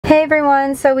Hey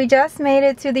everyone, so we just made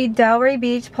it to the Delray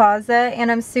Beach Plaza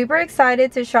and I'm super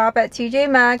excited to shop at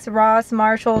TJMAXX, Ross,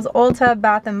 Marshalls, Ulta,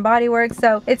 Bath & Body Works.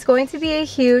 So it's going to be a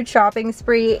huge shopping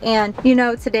spree, and you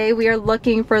know, today we are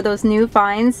looking for those new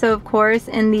finds. So of course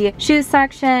in the shoe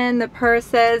section, the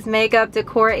purses, makeup,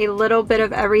 decor, a little bit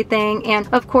of everything, and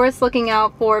of course looking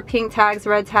out for pink tags,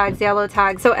 red tags, yellow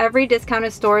tags. So every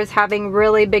discounted store is having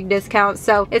really big discounts,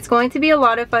 so it's going to be a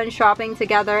lot of fun shopping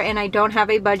together, and I don't have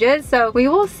a budget, so we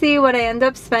will see what I end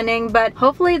up spending, but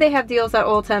hopefully they have deals at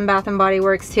Ulta and Bath & Body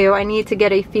Works too. I need to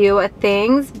get a few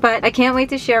things, but I can't wait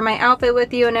to share my outfit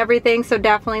with you and everything, so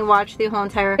definitely watch the whole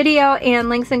entire video, and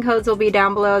links and codes will be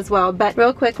down below as well. But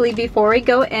real quickly before we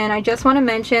go in, I just want to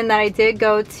mention that I did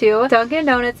go to Dunkin'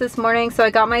 Donuts this morning, so I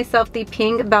got myself the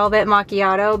pink velvet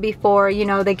macchiato before, you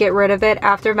know, they get rid of it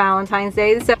after Valentine's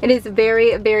Day. So it is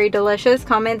very, very delicious.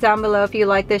 Comment down below if you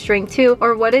like this drink too,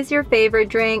 or what is your favorite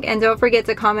drink, and don't forget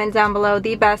to comment down below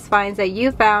the best finds that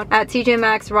you found at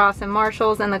TJMAXX, Ross, and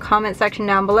Marshalls in the comment section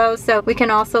down below, so we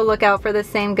can also look out for the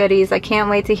same goodies. I can't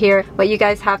wait to hear what you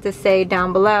guys have to say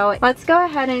down below. Let's go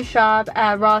ahead and shop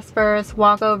at Ross first,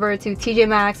 walk over to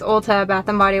TJMAXX, Ulta, Bath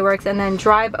 & Body Works, and then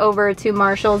drive over to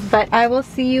Marshalls, but I will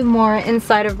see you more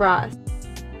inside of Ross.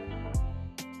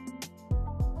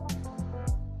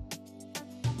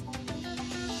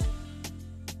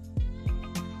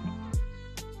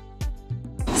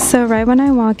 So right when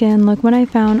I walk in, look what I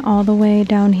found all the way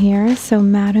down here. So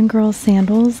Madden Girl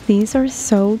sandals. These are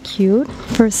so cute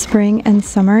for spring and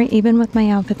summer, even with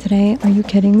my outfit today. Are you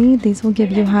kidding me? These will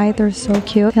give you height. They're so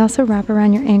cute. They also wrap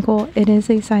around your ankle. It is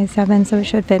a size 7, so it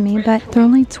should fit me, but they're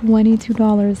only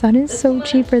 $22. That is so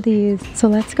cheap for these. So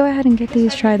let's go ahead and get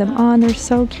these, try them on. They're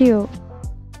so cute.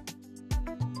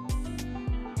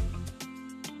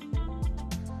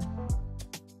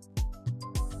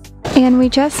 And we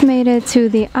just made it to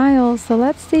the aisle, so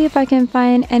let's see if I can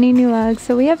find any new Uggs.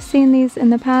 So we have seen these in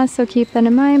the past, so keep that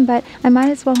in mind, but I might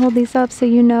as well hold these up so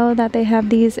you know that they have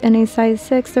these in a size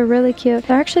 6. They're really cute.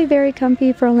 They're actually very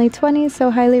comfy for only $20, so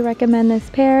highly recommend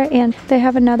this pair. And they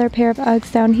have another pair of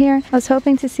Uggs down here. I was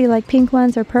hoping to see like pink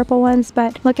ones or purple ones,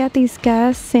 but look at these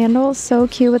Guess sandals, so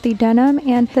cute with the denim,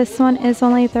 and this one is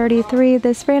only $33.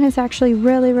 This brand is actually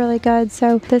really, really good,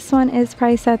 so this one is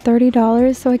priced at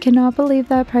 $30, so I cannot believe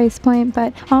that price point.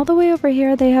 But all the way over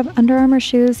here they have Under Armour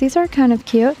shoes. These are kind of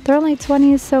cute. They're only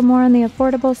 $20, so more on the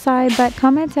affordable side, but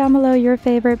comment down below your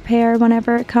favorite pair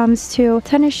whenever it comes to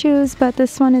tennis shoes. But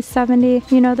this one is $70.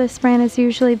 You know this brand is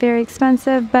usually very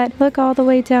expensive, but look all the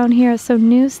way down here. So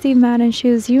new Steve Madden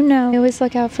shoes. You know I always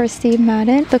look out for Steve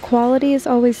Madden. The quality is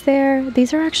always there.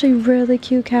 These are actually really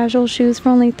cute casual shoes for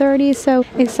only $30, so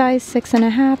a size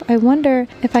 6.5. I wonder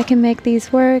if I can make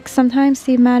these work. Sometimes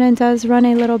Steve Madden does run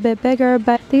a little bit bigger,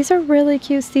 but these are really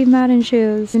cute Steve Madden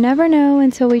shoes. You never know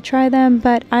until we try them,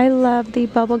 but I love the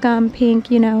bubblegum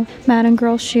pink, you know, Madden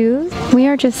Girl shoes. We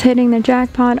are just hitting the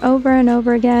jackpot over and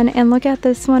over again, and look at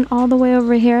this one all the way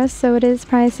over here. So it is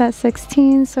priced at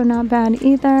 $16, so not bad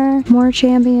either. More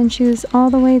Champion shoes all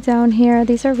the way down here.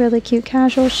 These are really cute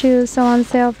casual shoes, so on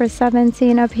sale for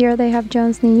 $17. Up here they have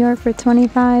Jones New York for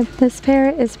 $25. This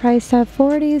pair is priced at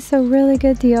 $40, so really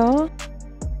good deal.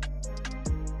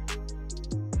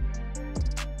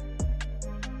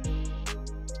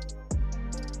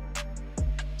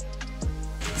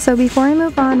 So before I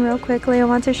move on, real quickly, I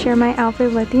want to share my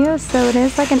outfit with you. So it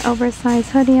is like an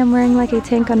oversized hoodie. I'm wearing like a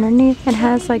tank underneath. It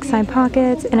has like side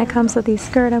pockets, and it comes with a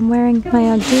skirt. I'm wearing my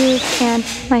Ugg boots and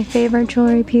my favorite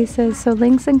jewelry pieces. So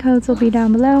links and codes will be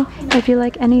down below if you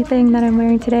like anything that I'm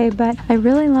wearing today. But I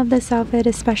really love this outfit,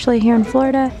 especially here in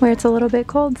Florida where it's a little bit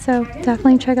cold. So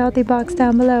definitely check out the box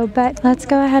down below. But let's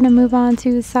go ahead and move on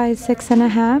to size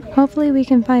 6.5. Hopefully we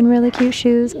can find really cute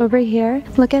shoes over here.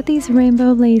 Look at these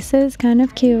rainbow laces, kind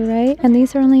of cute, right? And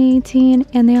these are only $18,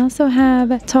 and they also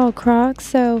have tall Crocs,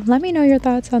 so let me know your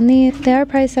thoughts on these. They are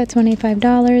priced at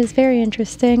 $25. Very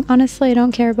interesting. Honestly, I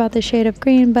don't care about the shade of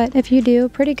green, but if you do,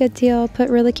 pretty good deal. Put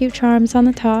really cute charms on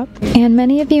the top. And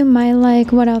many of you might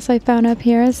like what else I found up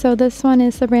here. So this one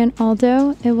is the brand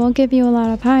Aldo. It will give you a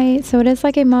lot of height, so it is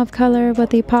like a mauve color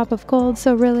with a pop of gold,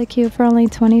 so really cute for only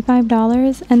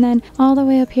 $25. And then all the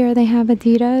way up here they have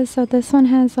Adidas, so this one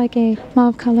has like a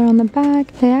mauve color on the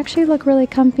back. They actually look really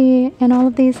comfortable comfy, and all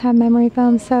of these have memory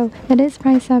foam, so it is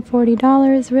priced at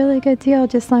 $40. Really good deal.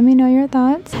 Just let me know your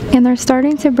thoughts. And they're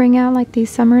starting to bring out like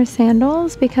these summer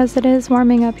sandals because it is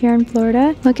warming up here in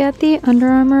Florida. Look at the Under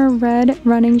Armour red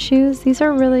running shoes. These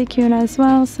are really cute as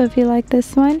well, so if you like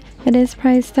this one, it is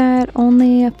priced at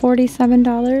only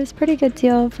 $47. Pretty good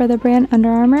deal for the brand Under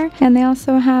Armour. And they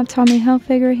also have Tommy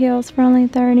Hilfiger heels for only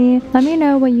 $30. Let me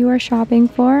know what you are shopping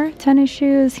for. Tennis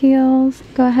shoes, heels.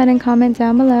 Go ahead and comment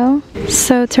down below.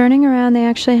 So turning around, they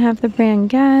actually have the brand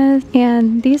Guess.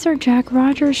 And these are Jack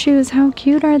Rogers shoes. How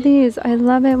cute are these? I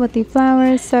love it with the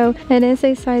flowers. So it is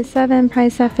a size 7,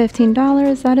 priced at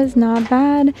 $15. That is not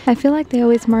bad. I feel like they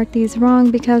always mark these wrong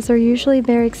because they're usually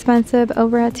very expensive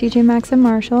over at TJMAXX and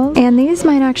Marshalls. And these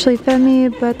might actually fit me,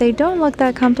 but they don't look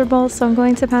that comfortable, so I'm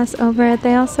going to pass over it.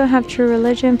 They also have True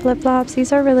Religion flip-flops.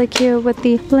 These are really cute with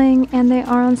the bling, and they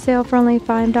are on sale for only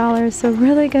 $5, so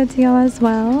really good deal as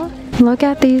well. Look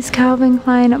at these Calvin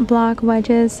Klein block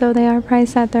wedges. So they are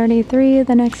priced at $33.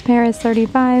 The next pair is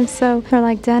 $35. So they're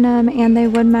like denim, and they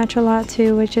would match a lot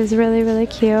too, which is really, really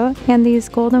cute. And these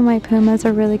golden white Pumas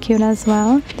are really cute as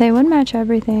well. They would match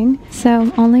everything.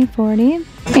 So only $40.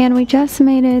 And we just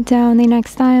made it down the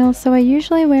next aisle, so I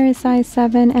usually wear a size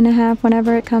 7.5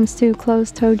 whenever it comes to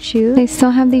closed-toed shoes. They still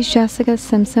have these Jessica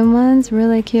Simpson ones,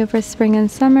 really cute for spring and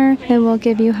summer. It will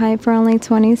give you height for only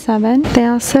 $27. They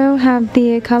also have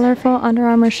the colorful Under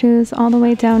Armour shoes all the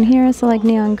way down here, so like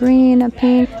neon green,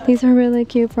 pink. These are really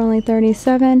cute for only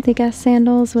 $37. The Guess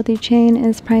sandals with the chain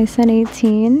is priced at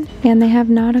 $18. And they have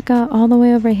Nautica all the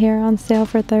way over here on sale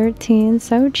for $13.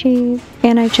 So cheap.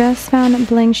 And I just found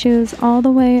bling shoes all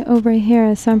the way over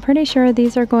here, so I'm pretty sure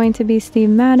these are going to be Steve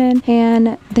Madden,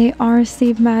 and they are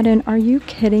Steve Madden. Are you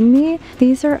kidding me?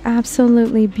 These are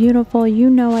absolutely beautiful. You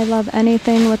know I love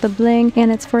anything with a bling,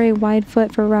 and it's for a wide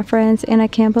foot for reference, and I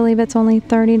can't believe it's only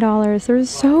 $30. They're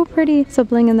so pretty. So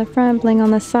bling in the front, bling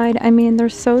on the side. I mean, they're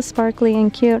so sparkly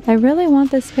and cute. I really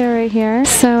want this pair right here,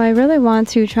 so I really want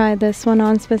to try this one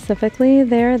on specifically.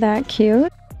 They're that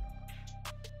cute.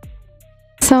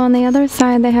 So on the other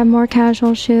side, they have more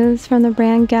casual shoes from the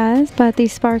brand Guess, but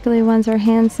these sparkly ones are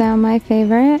hands down my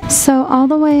favorite. So all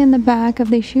the way in the back of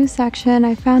the shoe section,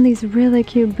 I found these really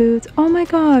cute boots. Oh my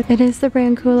god, it is the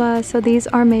brand Kula. So these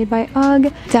are made by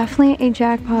UGG. Definitely a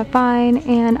jackpot find,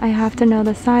 and I have to know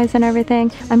the size and everything.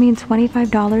 I mean,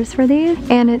 $25 for these,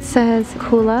 and it says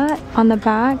Kula on the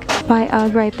back by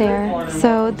UGG right there.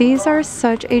 So these are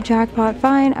such a jackpot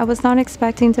find. I was not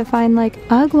expecting to find like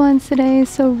UGG ones today,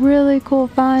 so really cool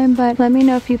find. But let me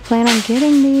know if you plan on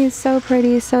getting these. So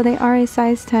pretty. So they are a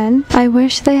size 10. I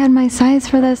wish they had my size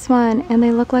for this one, and they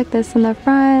look like this in the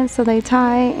front, so they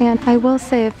tie, and I will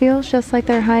say it feels just like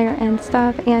their higher end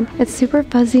stuff, and it's super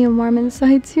fuzzy and warm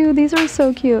inside too. These are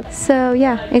so cute. So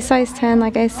yeah, a size 10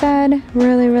 like I said.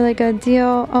 Really, really good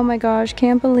deal. Oh my gosh,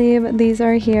 can't believe these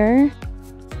are here.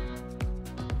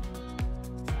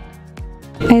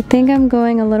 I think I'm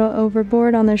going a little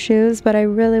overboard on the shoes, but I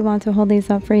really want to hold these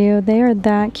up for you. They are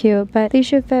that cute, but these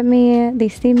should fit me. The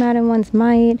Steve Madden ones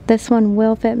might. This one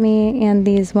will fit me, and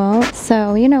these won't.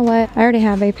 So you know what? I already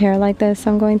have a pair like this,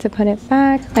 so I'm going to put it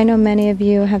back. I know many of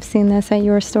you have seen this at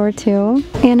your store too.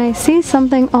 And I see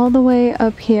something all the way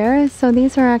up here. So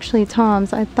these are actually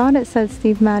Toms. I thought it said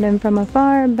Steve Madden from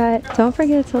afar, but don't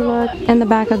forget to look in the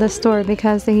back of the store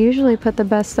because they usually put the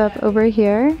best stuff over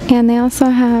here. And they also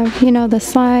have, you know,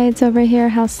 the slides over here,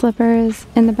 house slippers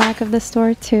in the back of the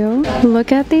store too.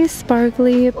 Look at these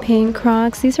sparkly pink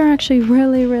Crocs. These are actually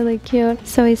really, really cute.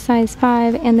 So a size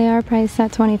 5, and they are priced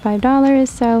at $25.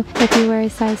 So if you wear a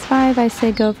size 5, I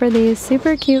say go for these.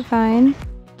 Super cute find.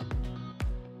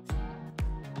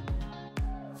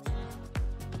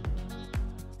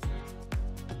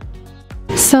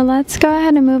 So let's go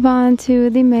ahead and move on to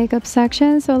the makeup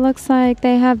section. So it looks like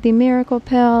they have the Miracle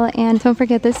Pill, and don't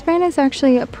forget this brand is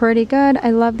actually pretty good.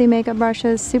 I love the makeup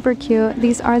brushes, super cute.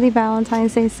 These are the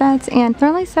Valentine's Day sets, and they're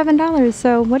only $7.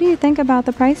 So what do you think about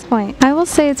the price point? I will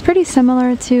say it's pretty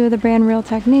similar to the brand Real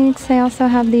Techniques. They also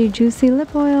have the Juicy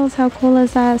Lip Oils. How cool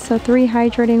is that? So 3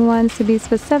 hydrating ones to be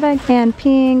specific, and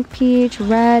pink, peach,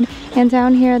 red, and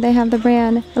down here they have the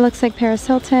brand, it looks like Paris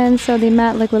Hilton. So the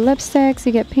matte liquid lipsticks,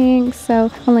 you get pink, so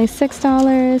only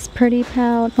 $6. Pretty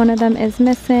Pout, one of them is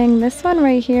missing. This one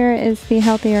right here is the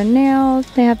Healthier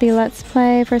Nails. They have the Let's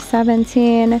Play for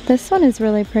 $17. This one is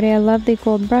really pretty. I love the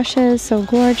gold brushes, so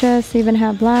gorgeous. They even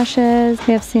have lashes.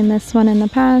 We have seen this one in the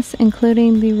past,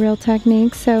 including the Real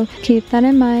Techniques, so keep that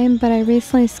in mind. But I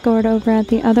recently scored over at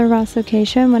the other Ross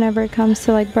location whenever it comes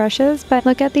to like brushes. But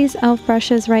look at these e.l.f.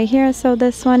 brushes right here. So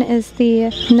this one is is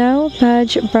the No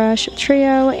Budge Brush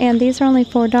Trio, and these are only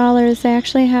 $4. They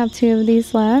actually have 2 of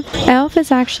these left. e.l.f.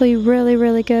 is actually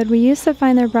really good. We used to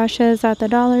find their brushes at the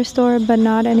dollar store, but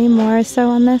not anymore.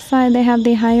 So on this side, they have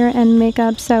the higher end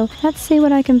makeup. So let's see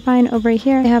what I can find over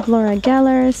here. They have Laura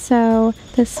Geller. So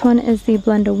this one is the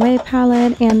Blend Away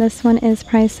palette, and this one is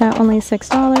priced at only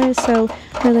 $6. So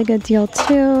really good deal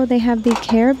too. They have the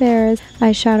Care Bears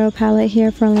eyeshadow palette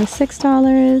here for only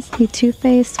 $6. The Too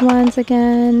Faced ones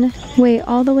again. Wait,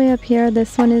 all the way up here,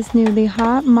 this one is new. The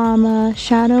Hot Mama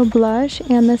Shadow Blush,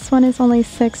 and this one is only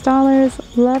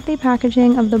 $6. Love the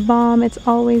packaging of the balm. It's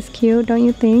always cute, don't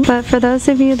you think? But for those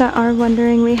of you that are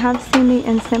wondering, we have seen the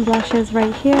instant blushes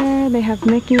right here. They have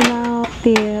Mickey Mouse,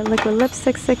 the liquid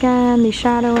lipsticks again, the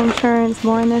Shadow Insurance,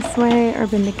 More in This Way,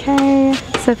 Urban Decay.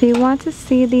 So if you want to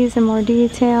see these in more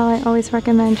detail, I always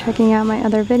recommend checking out my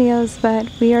other videos, but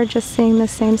we are just seeing the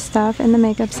same stuff in the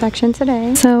makeup section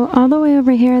today. So all the way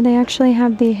over here, they actually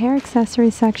have the hair accessory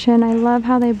section. I love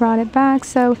how they brought it back.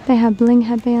 So they have bling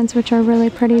headbands, which are really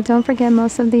pretty. Don't forget,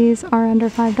 most of these are under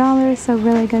 $5, so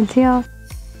really good deal.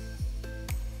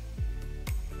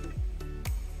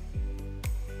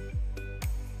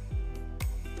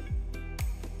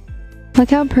 Look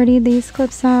how pretty these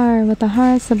clips are with the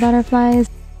hearts, the butterflies.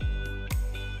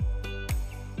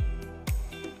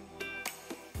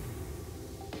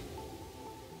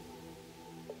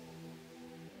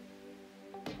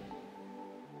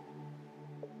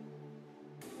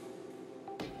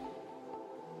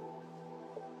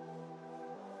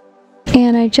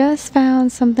 And I just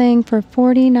found something for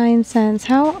 49 cents.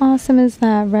 How awesome is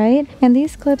that, right? And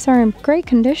these clips are in great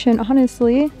condition,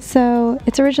 honestly. So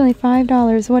it's originally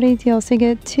 $5. What a deal. So you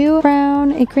get 2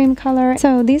 brown, a cream color.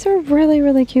 So these are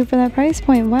really cute for that price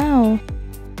point. Wow.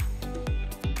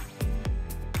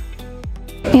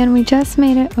 And we just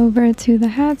made it over to the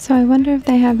hat, so I wonder if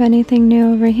they have anything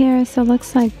new over here. So it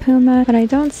looks like Puma, but I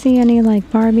don't see any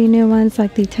like Barbie new ones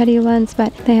like the Teddy ones,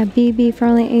 but they have BB for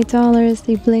only $8.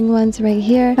 The bling ones right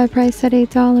here are priced at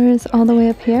 $8 all the way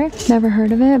up here. Never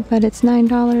heard of it, but it's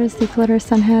 $9. The glitter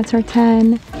sun hats are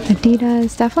 $10.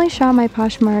 Adidas. Definitely shop my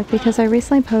Poshmark because I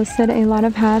recently posted a lot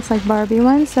of hats like Barbie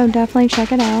ones, so definitely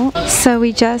check it out. So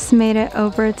we just made it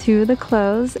over to the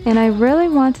clothes, and I really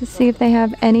want to see if they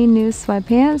have any new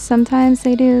sweatpants. Sometimes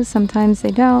they do, sometimes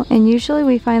they don't, and usually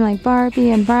we find like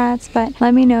Barbie and Bratz, but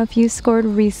let me know if you scored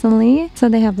recently. So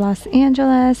they have Los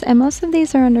Angeles, and most of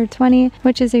these are under 20,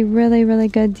 which is a really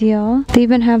good deal. They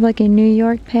even have like a New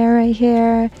York pair right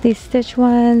here, these stitch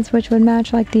ones, which would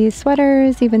match like these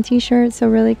sweaters, even t-shirts, so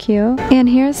really cute. And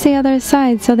here's the other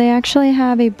side. So they actually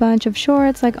have a bunch of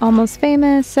shorts like Almost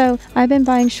Famous. So I've been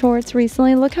buying shorts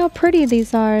recently. Look how pretty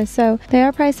these are. So they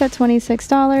are priced at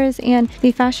 $26, and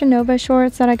the Fashion Nova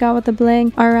shorts that I got with the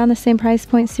bling are around the same price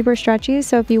point, super stretchy.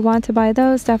 So if you want to buy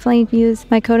those, definitely use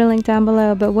my code and link down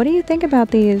below. But what do you think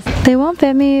about these? They won't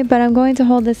fit me, but I'm going to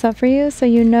hold this up for you so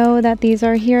you know that these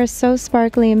are here, so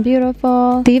sparkly and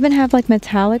beautiful. They even have like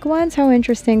metallic ones. How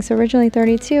interesting. So originally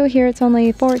 32, here it's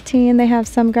only 14. They have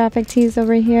some graphic tees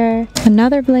over here.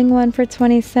 Another bling one for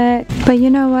 26. But you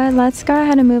know what? Let's go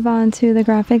ahead and move on to the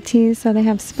graphic tees. So they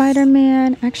have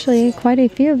Spider-Man, actually quite a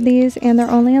few of these, and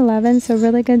they're only 11, so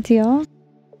really good deal.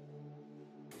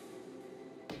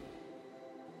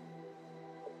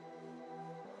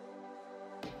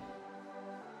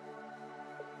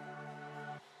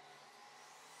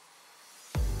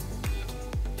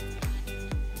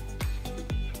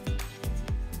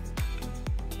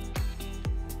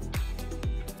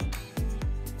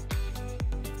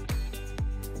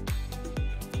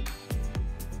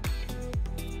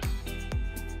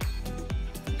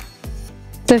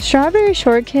 The strawberry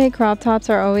shortcake crop tops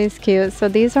are always cute. So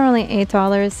these are only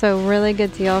 $8, so really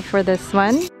good deal for this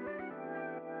one.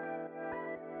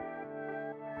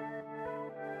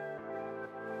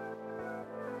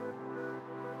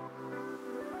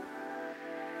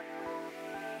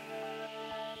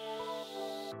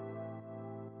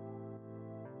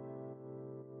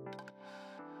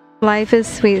 Life is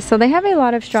Sweet. So they have a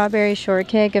lot of strawberry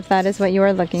shortcake if that is what you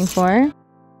are looking for.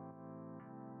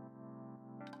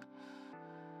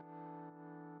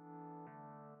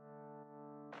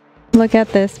 Look at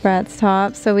this Bratz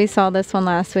top. So we saw this one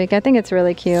last week. I think it's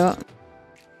really cute.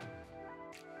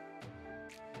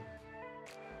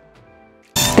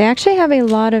 They actually have a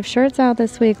lot of shirts out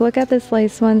this week. Look at this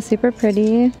lace one, super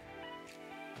pretty.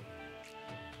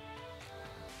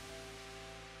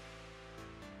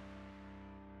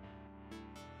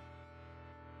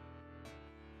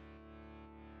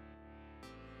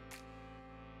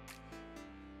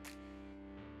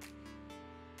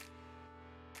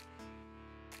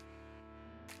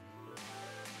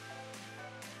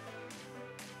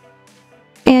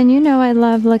 And you know I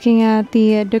love looking at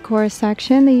the decor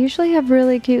section. They usually have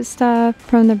really cute stuff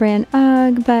from the brand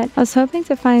UGG, but I was hoping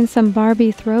to find some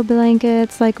Barbie throw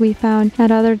blankets like we found at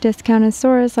other discounted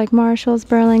stores like Marshall's,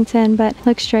 Burlington, but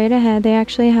look straight ahead. They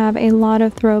actually have a lot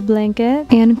of throw blankets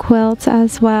and quilts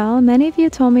as well. Many of you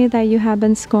told me that you have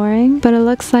been scoring, but it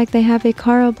looks like they have a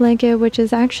Carl blanket, which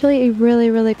is actually a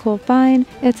really cool find.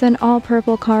 It's an all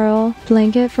purple Carl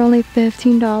blanket for only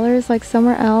 $15. Like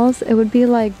somewhere else it would be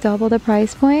like double the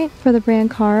price point for the brand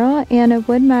Carl, and it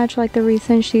would match like the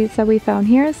recent sheets that we found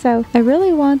here. So I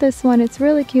really want this one. It's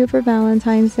really cute for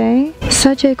Valentine's Day.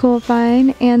 Such a cool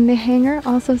find. And the hanger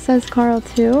also says Carl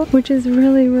too, which is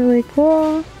really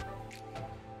cool.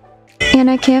 And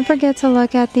I can't forget to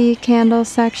look at the candle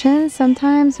section.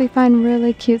 Sometimes we find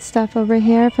really cute stuff over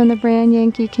here from the brand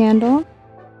Yankee Candle.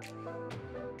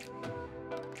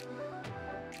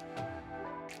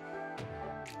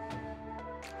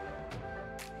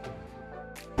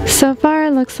 So far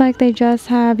it looks like they just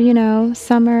have, you know,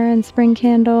 summer and spring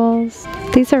candles.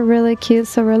 These are really cute.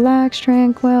 So relax,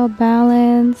 tranquil,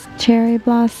 balance, cherry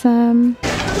blossom.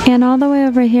 And all the way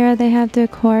over here they have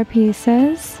decor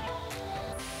pieces.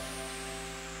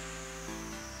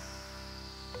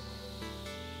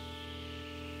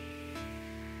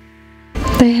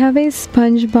 They have a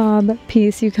SpongeBob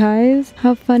piece, you guys.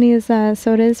 How funny is that?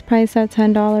 So it is priced at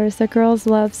 $10. The girls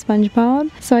love SpongeBob,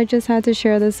 so I just had to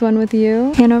share this one with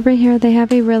you. And over here they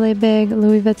have a really big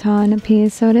Louis Vuitton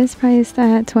piece. So it is priced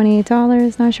at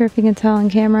 $28. Not sure if you can tell on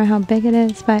camera how big it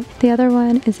is, but the other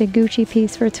one is a Gucci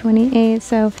piece for $28.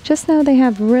 So just know they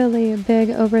have really big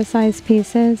oversized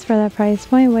pieces for that price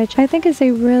point, which I think is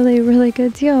a really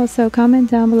good deal. So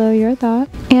comment down below your thoughts.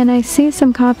 And I see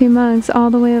some coffee mugs all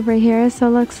the way over here.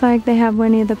 So looks like they have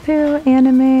Winnie the Pooh,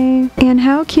 anime. And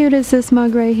how cute is this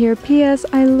mug right here? P.S.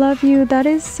 I love you. That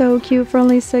is so cute for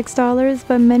only $6,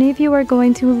 but many of you are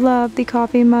going to love the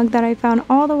coffee mug that I found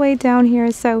all the way down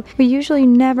here. So we usually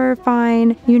never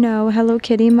find, you know, Hello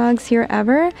Kitty mugs here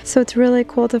ever. So it's really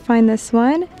cool to find this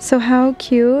one. So how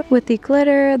cute with the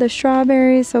glitter, the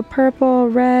strawberries, so purple,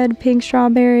 red, pink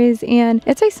strawberries, and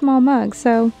it's a small mug.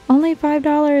 So only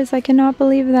 $5. I cannot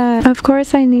believe that. Of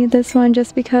course I need this one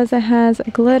just because it has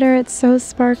glitter. It's so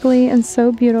sparkly and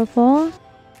so beautiful.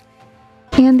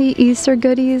 And the Easter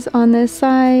goodies on this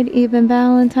side, even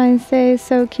Valentine's Day,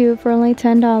 so cute for only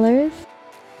 $10.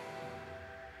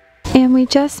 And we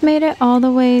just made it all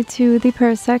the way to the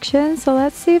purse section, so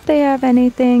let's see if they have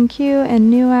anything cute and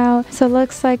new out. So it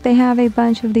looks like they have a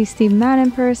bunch of these Steve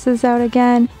Madden purses out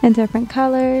again in different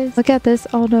colors. Look at this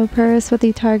Aldo purse with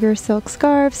the tiger silk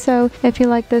scarf. So if you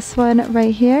like this one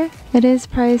right here, it is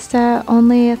priced at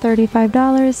only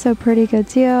 $35, so pretty good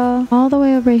deal. All the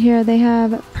way over here they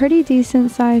have pretty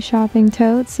decent size shopping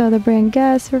totes. So the brand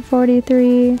Guess for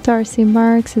 $43, Darcy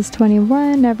Marks is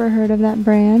 $21, never heard of that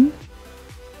brand.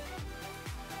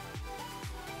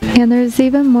 And there's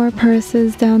even more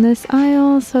purses down this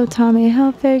aisle. So Tommy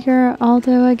Hilfiger,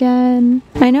 Aldo again.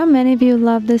 I know many of you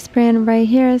love this brand right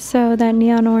here, so that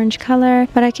neon orange color,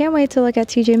 but I can't wait to look at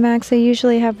TJMAXX. They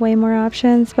usually have way more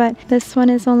options, but this one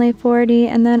is only $40.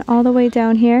 And then all the way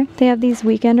down here they have these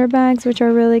weekender bags, which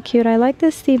are really cute. I like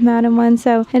this Steve Madden one,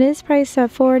 so it is priced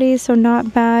at $40, so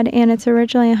not bad, and it's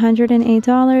originally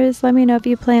 $108. Let me know if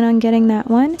you plan on getting that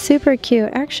one. Super cute.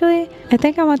 Actually, I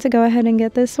think I want to go ahead and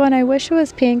get this one. I wish it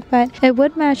was pink, but it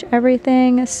would match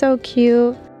everything. So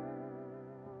cute.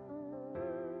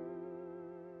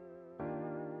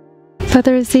 But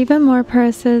there's even more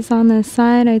purses on this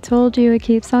side. I told you it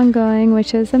keeps on going,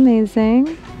 which is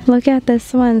amazing. Look at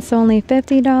this one. It's only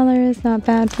 $50. Not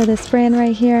bad for this brand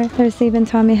right here. There's even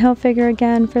Tommy Hilfiger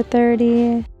again for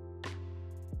 $30.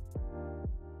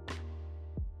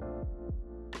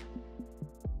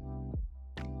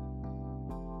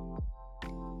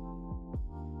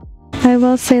 I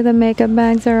will say the makeup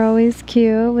bags are always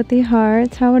cute with the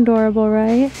hearts. How adorable,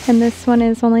 right? And this one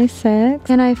is only $6.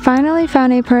 And I finally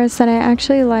found a purse that I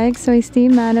actually like. So a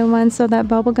Steve Madden one. So that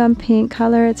bubblegum pink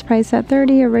color. It's priced at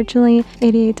 $30, originally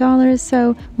 $88.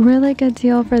 So really good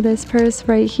deal for this purse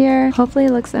right here. Hopefully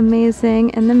it looks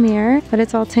amazing in the mirror, but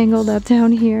it's all tangled up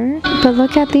down here. But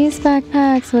look at these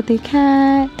backpacks with the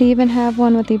cat. They even have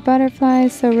one with the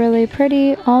butterflies. So really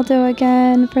pretty. Aldo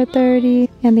again for $30.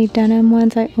 And the denim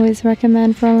ones I always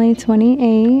recommend for only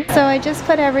 $28. So I just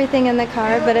put everything in the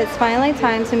cart, but it's finally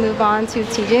time to move on to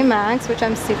TJMAXX, which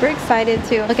I'm super excited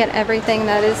to look at everything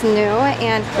that is new.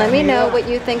 And let me know what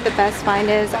you think the best find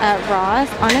is at Ross.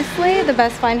 Honestly, the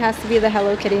best find has to be the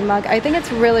Hello Kitty mug. I think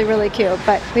it's really cute,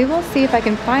 but we will see if I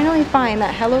can finally find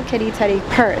that Hello Kitty teddy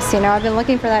purse. You know, I've been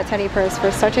looking for that teddy purse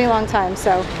for such a long time,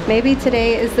 so maybe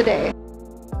today is the day.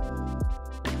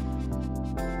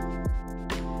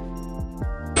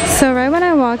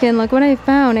 walk in, look what I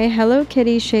found. A Hello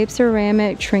Kitty shaped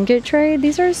ceramic trinket tray.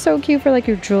 These are so cute for like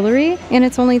your jewelry, and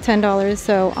it's only $10.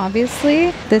 So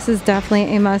obviously this is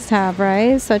definitely a must-have,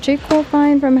 right? Such a cool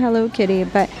find from Hello Kitty.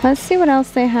 But let's see what else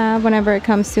they have whenever it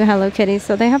comes to Hello Kitty.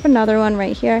 So they have another one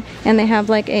right here, and they have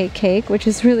like a cake, which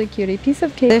is really cute. A piece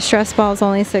of cake. This stress ball is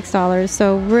only $6,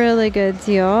 so really good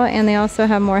deal. And they also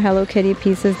have more Hello Kitty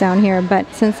pieces down here.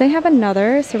 But since they have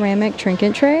another ceramic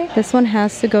trinket tray, this one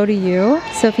has to go to you.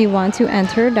 So if you want to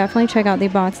enter, definitely check out the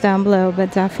box down below.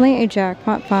 But definitely a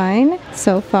jackpot find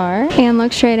so far. And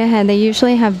look straight ahead, they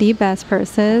usually have the best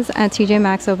purses at TJ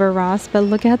Maxx over Ross, but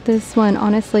look at this one.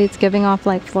 Honestly, it's giving off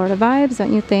like Florida vibes,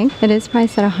 don't you think? It is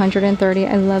priced at $130.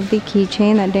 I love the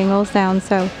keychain that dangles down,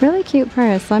 so really cute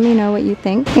purse. Let me know what you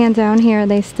think. And down here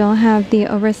they still have the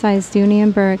oversized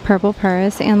Dooney & Bourke purple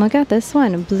purse, and look at this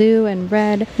one, blue and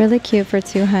red, really cute for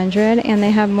 $200. And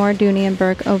they have more Dooney &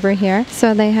 Bourke over here.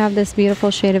 So they have this beautiful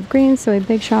shade of green, so a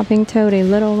big shopping tote, a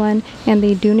little one, and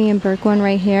the Dooney & Bourke one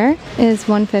right here is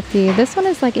 $150. This one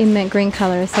is like a mint green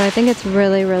color, so I think it's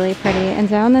really pretty. And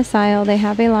down this aisle they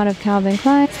have a lot of Calvin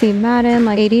Klein, Steve Madden,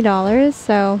 like $80,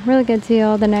 so really good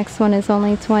deal. The next one is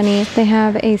only $20. They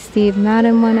have a Steve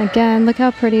Madden one again. Look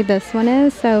how pretty this one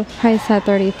is, so priced at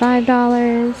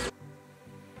 $35.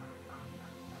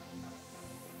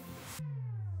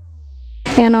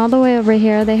 And all the way over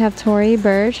here they have Tory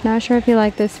Burch. Not sure if you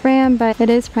like this brand, but it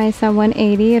is priced at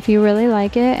 $180 if you really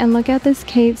like it. And look at this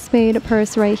Kate Spade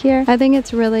purse right here. I think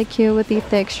it's really cute with the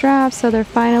thick strap, so they're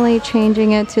finally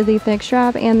changing it to the thick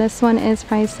strap. And this one is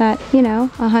priced at, you know,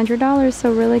 $100,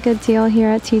 so really good deal here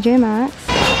at TJ Maxx.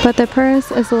 But the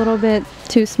purse is a little bit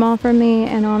too small for me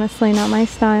and honestly not my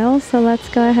style, so let's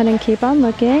go ahead and keep on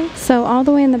looking. So all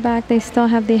the way in the back they still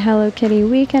have the Hello Kitty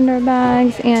Weekender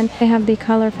bags, and they have the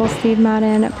colorful Steve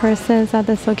Madden purses at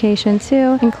this location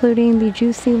too, including the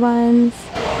juicy ones,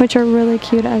 which are really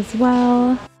cute as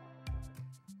well.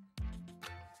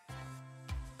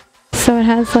 So it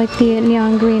has like the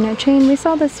neon green chain. We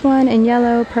saw this one in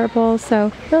yellow, purple,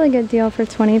 so really good deal for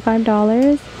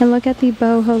 $25. And look at the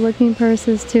boho looking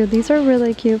purses too. These are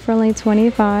really cute for only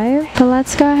 $25. So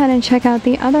let's go ahead and check out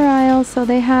the other aisle. So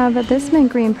they have this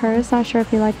mint green purse. Not sure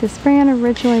if you like this brand.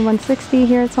 Originally $160.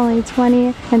 Here it's only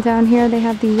 $20. And down here they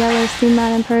have the yellow Steve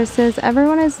Madden purses.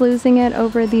 Everyone is losing it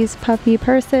over these puffy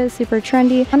purses. Super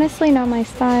trendy. Honestly not my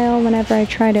style whenever I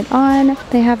tried it on.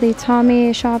 They have the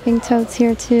Tommy shopping totes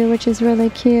here too, which is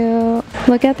really cute.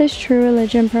 Look at this True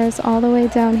Religion purse all the way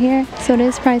down here. So it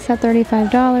is priced at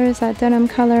 $35. That denim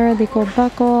color, the gold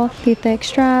buckle, the thick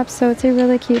straps. So it's a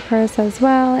really cute purse as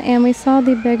well. And we saw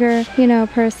the bigger, you know,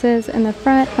 purses in the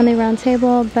front on the round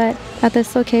table, but at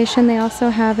this location they also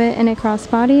have it in a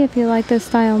crossbody. If you like this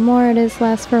style more, it is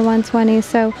less for $120.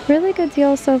 So really good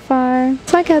deal so far.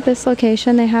 It's like at this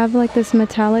location they have like this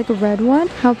metallic red one.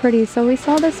 How pretty. So we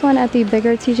saw this one at the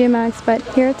bigger TJ Maxx, but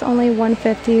here it's only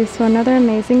 $150. So another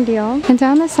amazing deal. And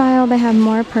down this aisle they have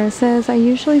more purses. I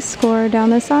usually score down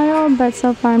this aisle, but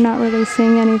so far I'm not really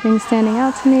seeing anything standing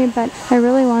out to me, but I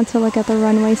really want to look at the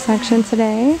runway section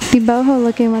today. The boho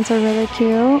looking ones are really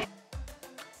cute.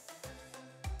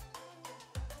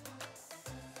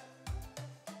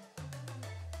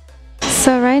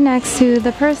 So right next to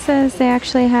the purses, they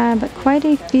actually have quite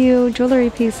a few jewelry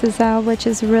pieces out, which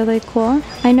is really cool.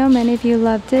 I know many of you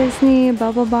love Disney,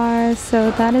 bubble bars,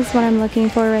 so that is what I'm looking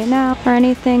for right now. Or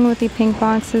anything with the pink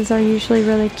boxes are usually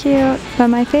really cute. But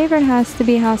my favorite has to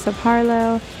be House of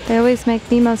Harlow. They always make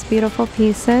the most beautiful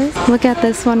pieces. Look at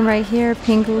this one right here,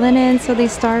 pink linen. So the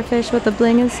starfish with the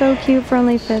bling is so cute for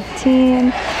only $15.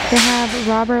 They have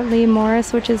Robert Lee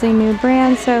Morris, which is a new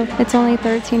brand, so it's only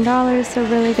 $13, so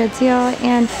really good deal.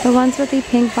 And the ones with the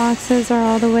pink boxes are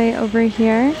all the way over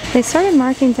here. They started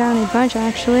marking down a bunch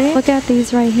actually. Look at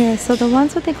these right here. So the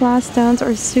ones with the glass stones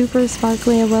are super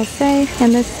sparkly, I will say.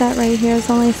 And this set right here is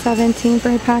only $17 for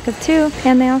a pack of 2.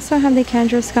 And they also have the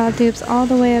Kendra Scott dupes all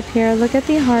the way up here. Look at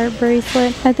the heart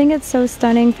bracelet. I think it's so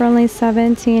stunning for only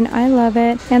 $17. I love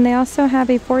it. And they also have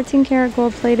a 14 karat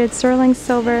gold plated sterling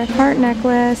silver heart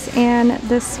necklace. And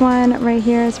this one right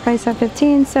here is priced at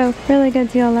 $15. So really good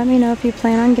deal. Let me know if you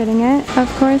plan on getting it. Of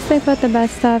course, they put the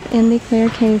best stuff in the clear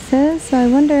cases. So I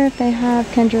wonder if they have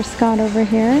Kendra Scott over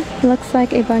here. Looks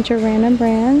like a bunch of random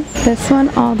brands. This one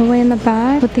all the way in the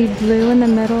back with the blue in the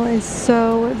middle is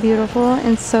so beautiful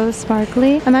and so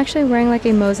sparkly. I'm actually wearing like a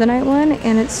Moissanite one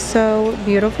and it's so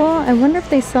beautiful. I wonder if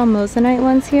they sell Moissanite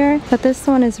ones here, but this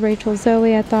one is Rachel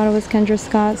Zoe. I thought it was Kendra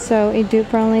Scott, so a dupe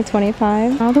for only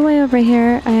 $25. All the way over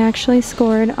here, I actually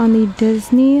scored on the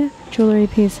Disney jewelry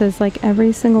pieces, like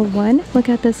every single one. Look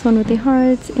at this one with the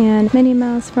hearts and Minnie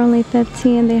Mouse for only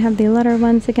 $15. They have the letter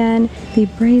ones again, the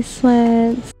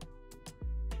bracelets.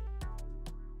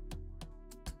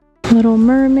 Little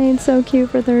Mermaid, so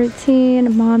cute for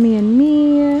 13. Mommy and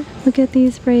Me. Look at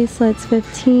these bracelets,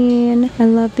 15. I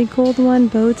love the gold one,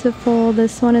 Beautiful.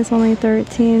 This one is only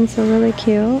 13, so really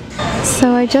cute.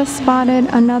 So I just spotted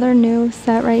another new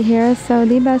set right here. So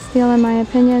the best deal in my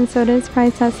opinion. So it is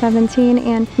priced at 17,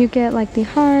 and you get like the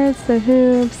hearts, the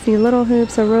hoops, the little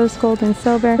hoops, a rose gold and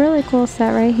silver. Really cool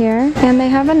set right here. And they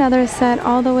have another set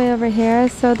all the way over here.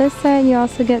 So this set you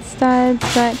also get studs,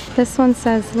 but this one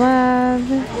says love.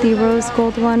 The rose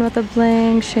gold one with a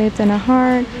bling shaped in a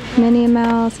heart. Minnie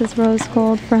Mouse is rose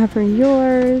gold, forever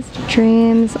yours.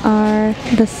 Dreams are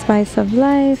the spice of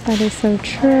life. That is so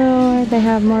true. They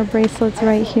have more bracelets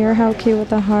right here. How cute with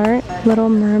the heart. Little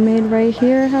Mermaid right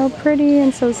here. How pretty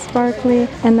and so sparkly.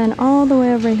 And then all the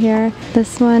way over here,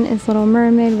 this one is Little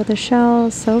Mermaid with a shell,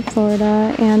 so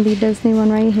Florida. And the Disney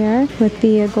one right here with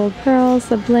the gold pearls,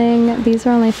 the bling. These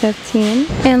are only 15.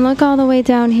 And look all the way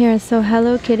down here. So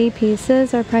Hello Kitty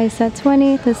pieces are priced at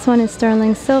 20. This one is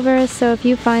sterling silver. So if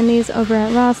you find these over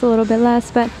at Ross, a little bit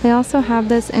less, but they also have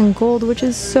this in gold, which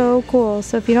is so cool.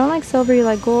 So if you don't like silver, you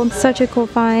like gold, such a cool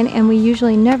find. And we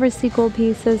usually never see gold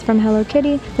pieces from Hello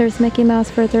Kitty. There's Mickey Mouse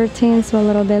for 13, so a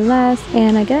little bit less.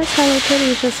 And I guess Hello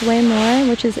Kitty is just way more,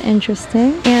 which is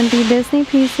interesting. And the Disney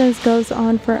pieces goes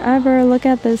on forever. Look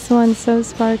at this one, so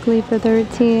sparkly for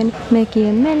 13. Mickey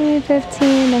and Minnie,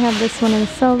 15. They have this one in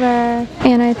silver.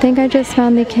 And I think I just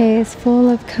found the case full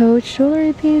of Coach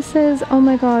jewelry pieces. Oh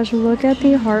my gosh, look at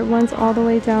the heart ones all the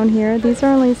way down here. These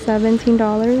are only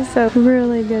 $17, so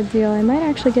really good deal. I might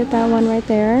actually get that one right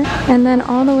there. And then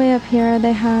all the way up here,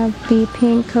 they have the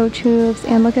pink Coach hoops.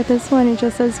 And look at this one, it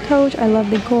just says Coach. I love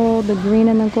the gold, the green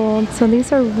and the gold. So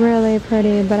these are really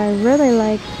pretty, but I really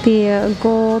like the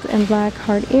gold and black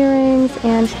heart earrings.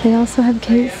 And they also have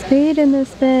Kate Spade in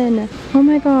this bin. Oh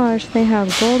my gosh, they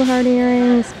have gold heart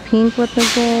earrings, pink with the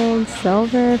gold,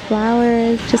 silver,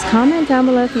 flowers. Just comment down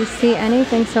below if you see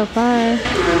anything so far.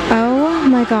 Oh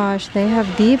my gosh, they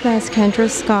have the best Kendra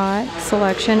Scott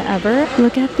selection ever.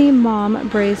 Look at the mom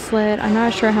bracelet. I'm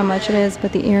not sure how much it is,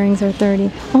 but the earrings are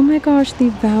 30. Oh my gosh, the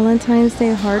Valentine's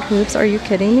Day heart hoops. Are you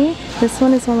kidding me? This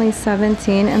one is only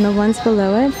 17, and the ones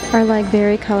below it are like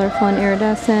very colorful and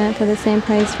iridescent for the same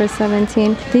price for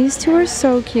 17. These two are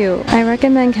so cute. I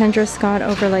recommend Kendra Scott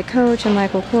over like Coach and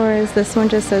Michael Kors. This one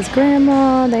just says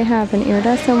Grandma. They have an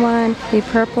iridescent one, the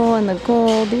purple and the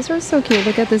gold. These are so cute.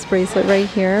 Look at this bracelet right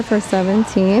here for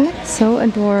 17. So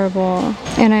adorable.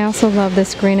 And I also love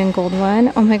this green and gold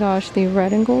one. Oh my gosh, the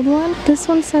red and gold one. This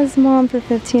one says Mom for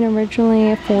 15,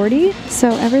 originally 40. So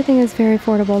everything is very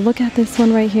affordable. Look at this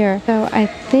one right here. So I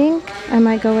think I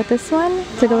might go with this one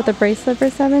to go with the bracelet for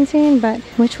 17, but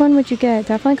which one would you get?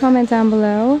 Definitely comment down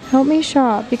below. Help me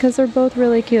shop because they're both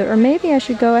really cute. Or maybe I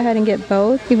should go ahead and get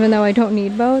both, even though I don't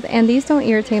need both. And these don't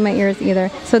irritate my ears either.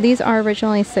 So these are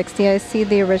originally 60. I see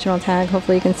the original tag.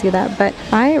 Hopefully you can see that. But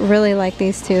I really like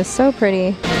these two. So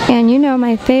pretty. And you know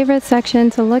my favorite section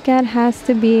to look at has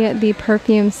to be the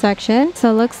perfume section.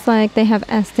 So it looks like they have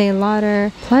Estee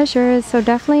Lauder Pleasures. So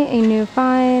definitely a new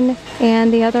find.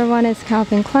 And the other one is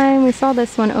Calvin Klein. We saw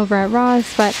this one over at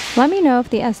Ross, but let me know if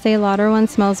the Estee Lauder one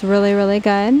smells really, really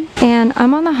good. And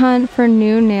I'm on the hunt for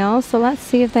new nails. So let's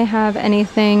see if they have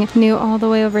anything new all the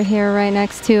way over here right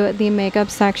next to the makeup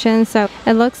section. So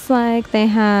it looks like they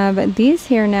have these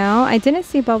here now. I didn't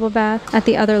see Bubble Bath at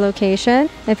the other location,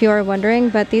 if you are wondering,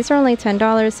 but these are only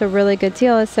 $10, so really good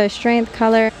deal. It says strength,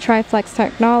 color, Triflex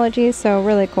technology, so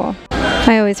really cool.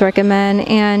 I always recommend,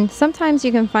 and sometimes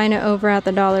you can find it over at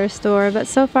the dollar store, but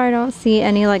so far I don't see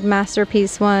any like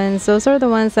masterpiece ones. Those are the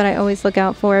ones that I always look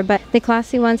out for, but the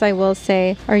classy ones I will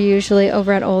say are usually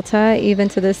over at Ulta, even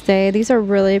to this day. These are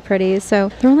really pretty, so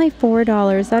they're only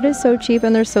 $4. That is so cheap,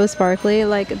 and they're so sparkly.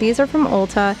 Like, these are from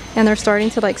Ulta and they're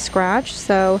starting to like scratch,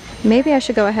 so maybe I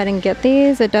should go ahead and get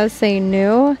these. It does say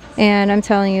new, and I'm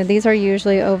telling you, these are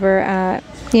usually over at,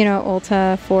 you know,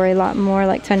 Ulta for a lot more,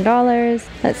 like $10.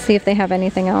 Let's see if they have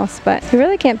anything else, but you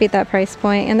really can't beat that price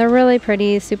point. And they're really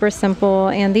pretty, super simple,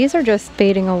 and these are just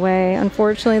fading away,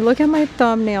 unfortunately. Look at my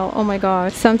thumbnail. Oh my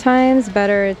gosh, sometimes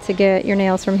better to get your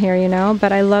nails from here, you know,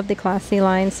 but I love the classy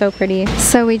line, so pretty.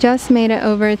 So we just made it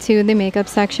over to the makeup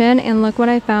section, and look what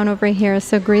I found over here.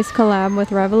 So Grease collab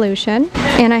with Revolution,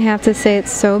 and I have to say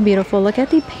it's so beautiful. Look at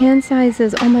the pan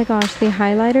sizes. Oh my gosh, the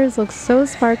highlighters look so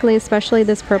sparkly, especially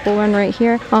this purple one right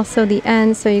here. Also the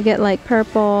ends, so you get like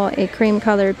purple, a cream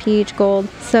color, peach, gold.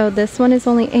 So this one is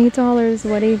only $8.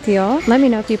 What a deal. Let me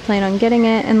know if you plan on getting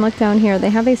it. And look down here, they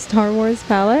have a Star Wars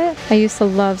palette. I used to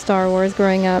love Star Wars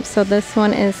growing up, so this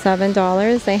one is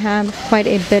 $7. They have quite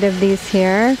a bit of these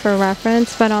here for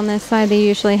reference, but on this side they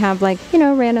usually have like, you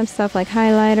know, random stuff like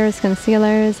highlighters,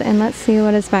 concealers. And let's see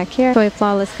what is back here. Soy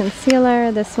Flawless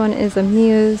Concealer. This one is a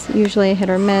Muse, usually a hit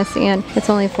or miss, and it's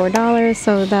only $4,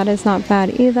 so that is not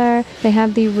bad either. They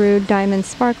have the Rude Diamond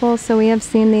Sparkle, so we have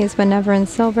seen these but never in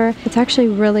silver. It's actually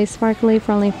really sparkly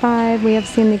for only $5. We have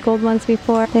seen the gold ones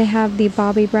before. They have the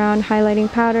Bobbi Brown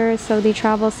highlighting powder, so the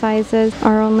travel sizes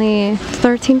are only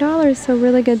 $13, so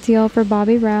really good deal for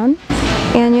Bobbi Brown.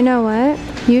 And you know what?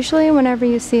 Usually whenever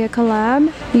you see a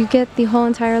collab, you get the whole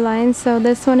entire line. So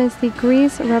this one is the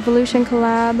Grease Revolution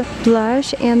Collab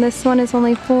Blush, and this one is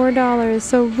only $4,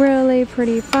 so really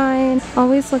pretty fine.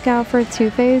 Always look out for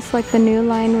Too Faced, like the new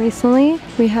line recently.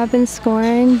 We have been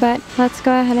scoring, but let's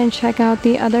go ahead and check out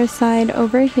the other side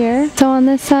over here. So on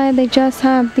this side, they just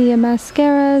have the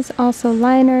mascaras, also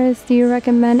liners. Do you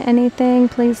recommend anything?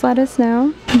 Please let us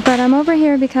know. But I'm over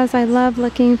here because I love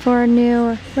looking for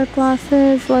new lip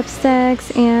glosses,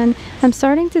 lipsticks, and I'm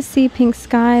starting to see Pink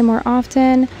Sky more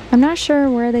often. I'm not sure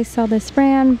where they sell this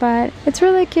brand, but it's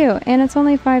really cute and it's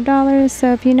only $5.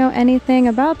 So if you know anything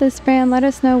about this brand, let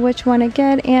us know which one to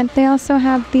get. And they also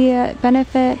have the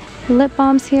Benefit lip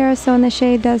balms here, so in the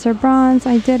shade Desert Bronze.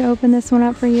 I did open this one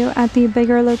up for you at the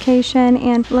bigger location,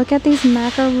 and look at these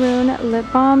macaroon lip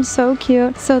balms, so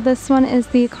cute. So this one is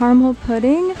the Caramel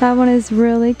Pudding. That one is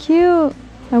really cute.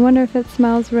 I wonder if it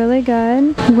smells really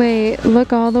good. Wait,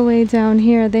 look all the way down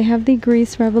here. They have the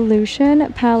Grease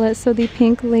Revolution palette, so the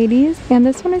pink ladies. And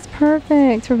this one is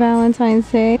perfect for Valentine's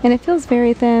Day. And it feels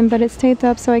very thin, but it's taped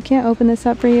up, so I can't open this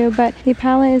up for you. But the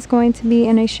palette is going to be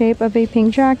in a shape of a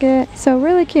pink jacket. So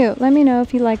really cute. Let me know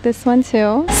if you like this one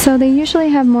too. So they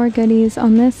usually have more goodies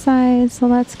on this side. So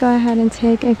let's go ahead and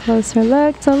take a closer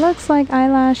look. So it looks like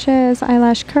eyelashes,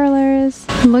 eyelash curlers.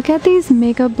 Look at these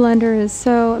makeup blenders.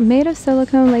 So made of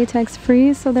silicone, latex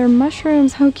free, so they're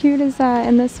mushrooms. How cute is that?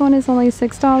 And this one is only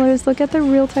 $6. Look at the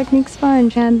Real Technique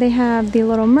sponge, and they have the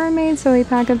Little Mermaid, so a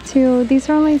pack of 2. These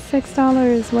are only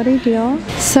 $6. What a deal.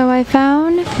 So I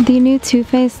found the new Too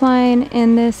Faced line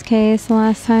in this case the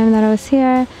last time that I was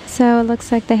here. So it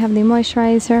looks like they have the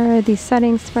moisturizer, the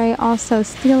setting spray, also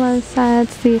Stila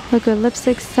sets, the liquid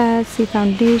lipstick sets, the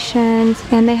foundations,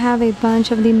 and they have a bunch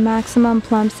of the Maximum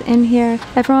Plumps in here.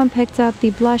 Everyone picked up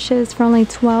the blushes for only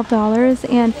 $12,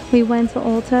 and we went to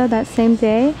Ulta that same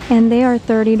day and they are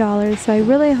 $30. So I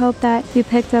really hope that you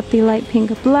picked up the light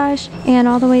pink blush. And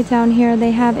all the way down here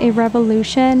they have a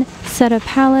Revolution set of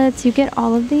palettes. You get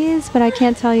all of these, but I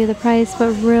can't tell you the price,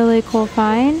 but really cool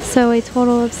find. So a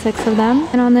total of 6 of them.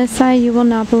 And on this side, you will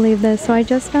not believe this. So I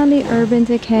just found the Urban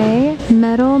Decay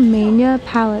Metal Mania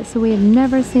palette. So we have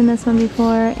never seen this one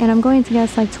before, and I'm going to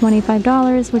guess like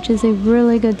 $25, which is a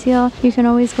really good deal. You can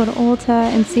always go to Ulta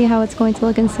and see how it's going to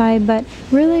look inside, but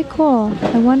really cool.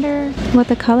 I wonder what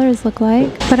the colors look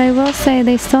like. But I will say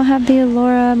they still have the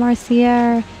Laura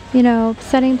Mercier, you know,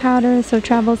 setting powder, so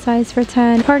travel size for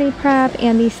 10, Party Prep,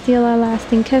 and the Stila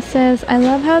Lasting Kisses. I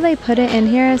love how they put it in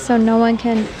here so no one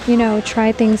can, you know,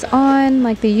 try things on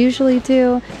like they usually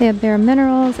do. They have Bare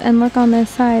Minerals, and look on this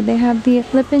side, they have the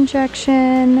Lip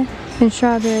Injection and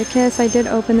Strawberry Kiss. I did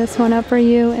open this one up for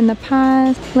you in the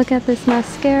past. Look at this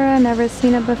mascara, never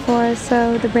seen it before.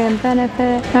 So the brand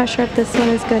Benefit, not sure if this one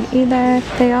is good either.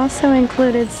 They also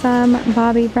included some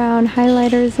Bobbi Brown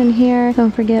highlighters in here. Don't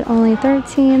forget, only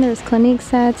 13. There's Clinique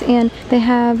sets, and they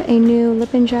have a new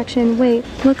lip injection. Wait,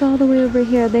 look all the way over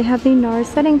here. They have the NARS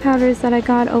setting powders that I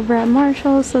got over at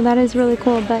Marshall, so that is really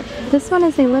cool. But this one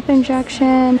is a lip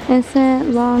injection,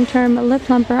 instant long-term lip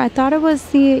plumper. I thought it was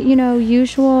the, you know,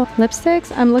 usual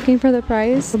lipsticks. I'm looking for the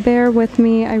price, so bear with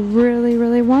me. I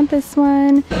really want this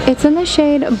one. It's in the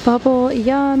shade Bubble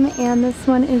Yum, and this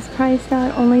one is priced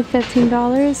at only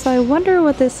 $15. So I wonder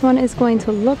what this one is going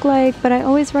to look like, but I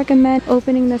always recommend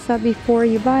opening this up before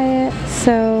you buy it,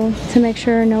 so to make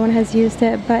sure no one has used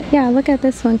it. But yeah, look at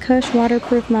this one, Kush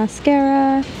Waterproof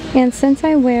Mascara. And since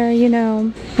I wear, you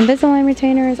know, Invisalign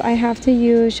retainers, I have to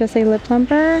use just a lip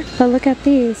plumper. But look at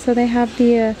these. So they have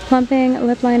the plumping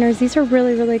lip liners. These are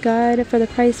really good. good for the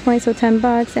price point, so 10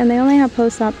 bucks, and they only have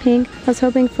post-op pink. I was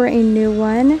hoping for a new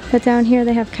one, but down here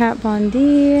they have Kat Von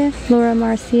D, Laura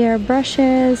Mercier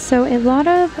brushes, so a lot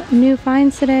of new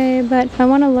finds today, but I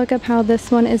want to look up how this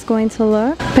one is going to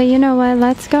look. But you know what,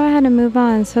 let's go ahead and move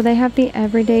on. So they have the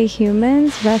Everyday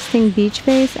Humans Resting Beach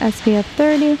Base SPF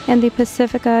 30 and the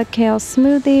Pacifica Kale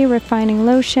Smoothie Refining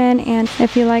Lotion, and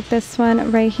if you like this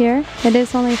one right here, it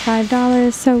is only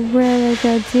 $5, so really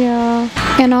good deal.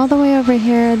 And all the way over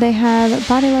here they have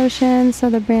body lotion, so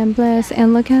the brand Bliss,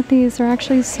 and look at these, they're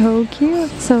actually so cute.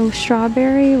 So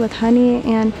strawberry with honey,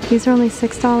 and these are only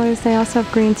 $6. They also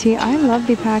have green tea. I love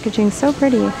the packaging, so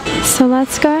pretty. So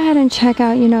let's go ahead and check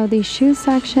out, you know, the shoe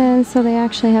section. So they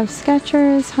actually have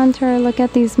Skechers, Hunter. Look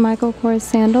at these Michael Kors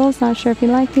sandals. Not sure if you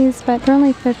like these, but they're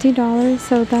only $50,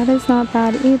 so that is not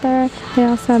bad either. They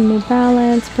also have New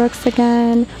Balance, Brooks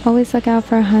again. Always look out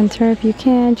for Hunter if you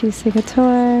can, Juicy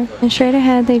Couture. And straight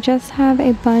ahead they just have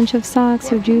a bunch of socks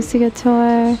for Juicy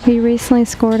Couture. He recently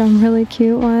scored on really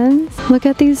cute ones. Look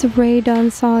at these Rae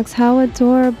Dunn socks, how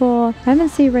adorable. I haven't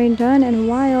seen Rae Dunn in a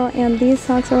while, and these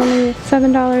socks are only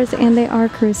 $7, and they are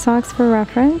cruise socks for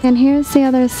reference. And here's the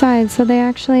other side, so they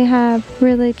actually have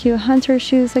really cute Hunter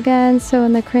shoes again, so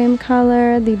in the cream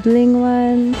color, the bling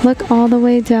one. Look all the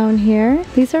way down here.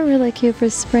 These are really cute for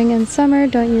spring and summer,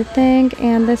 don't you think?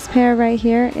 And this pair right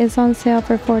here is on sale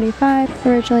for $45,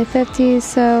 originally $50,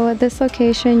 so this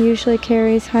location usually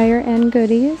carries higher end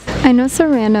goodies. I know it's so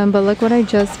random, but look what I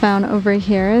just found over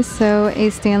here. So a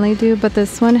Stanley dude, but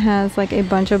this one has like a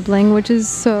bunch of bling, which is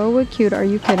so cute. Are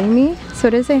you kidding me? So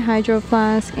it is a hydro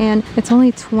flask, and it's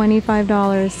only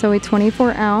 $25, so a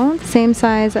 24 ounce, same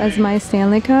size as my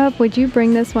Stanley cup. Would you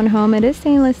bring this one home? It is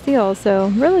stainless steel, so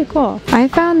really cool. I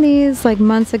found these like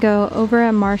months ago over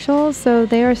at Marshall's, so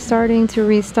they are starting to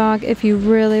restock if you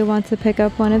really want to pick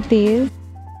up one of these.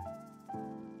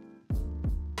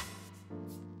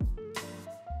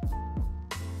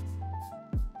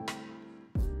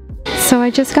 So I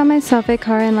just got myself a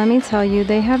car, and let me tell you,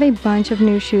 they have a bunch of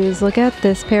new shoes. Look at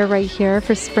this pair right here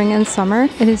for spring and summer.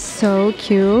 It is so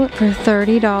cute for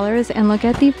 $30, and look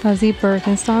at the fuzzy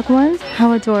Birkenstock ones.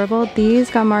 How adorable. These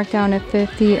got marked down at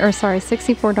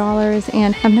 $64,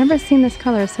 and I've never seen this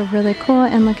color, so really cool.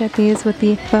 And look at these with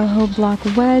the boho block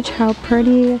wedge. How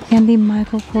pretty. And the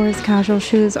Michael Kors casual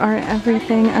shoes are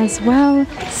everything as well.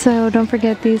 So don't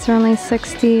forget, these are only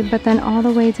 $60, but then all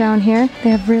the way down here,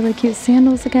 they have really cute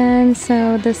sandals again.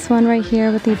 So this one right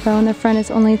here with the bow in the front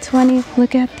is only $20.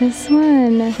 Look at this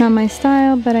one. Not my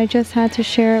style, but I just had to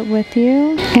share it with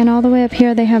you. And all the way up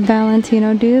here they have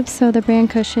Valentino dupes, so the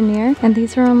brand Cushionier, and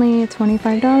these are only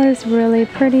 $25. Really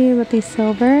pretty with the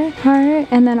silver part.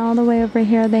 And then all the way over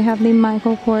here they have the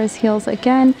Michael Kors heels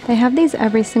again. They have these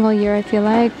every single year if you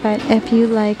like, but if you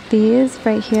like these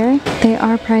right here, they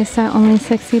are priced at only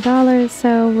 $60,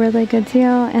 so really good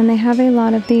deal. And they have a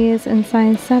lot of these in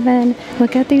size 7.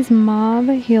 Look at these mauve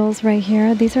heels right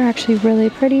here. These are actually really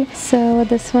pretty. So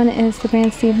this one is the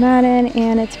brand Steve Madden,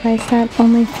 and it's priced at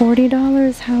only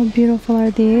 $40. How beautiful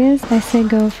are these? I say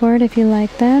go for it if you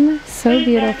like them. So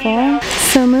beautiful.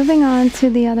 So moving on to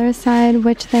the other side,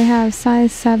 which they have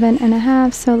size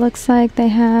 7.5. So it looks like they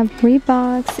have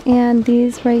Reeboks, and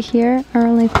these right here are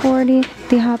only $40.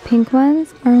 The hot pink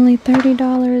ones are only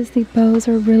 $30. The bows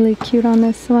are really cute on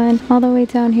this one. All the way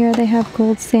down here they have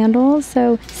gold sandals,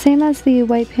 so same as the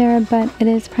white pair, but it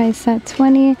is priced at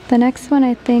 $20. The next one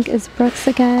I think is Brooks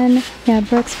again. Yeah,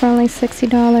 Brooks for only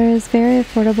 $60. Very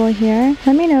affordable here.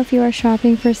 Let me know if you are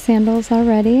shopping for sandals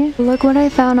already. Look what I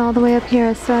found all the way up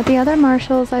here. So at the other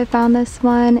Marshalls I found this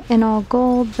one in all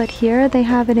gold, but here they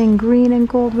have it in green and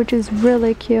gold, which is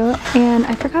really cute. And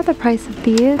I forgot the price of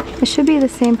these. It should be the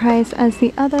same price as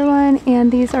the other one,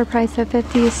 and these are priced at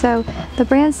 $50. So the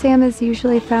brand Sam is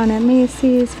usually found at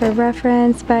Macy's for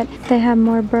reference, but they have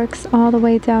more Brooks all the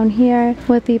way down here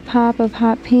with the pop of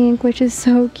hot pink, which is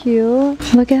so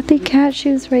cute. Look at the cat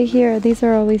shoes right here. These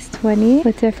are always $20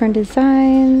 with different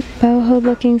designs. Boho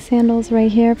looking sandals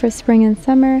right here for spring and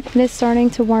summer. It is starting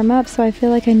to warm up, so I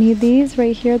feel like I need these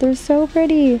right here. They're so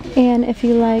pretty. And if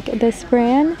you like this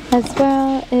brand as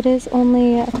well, it is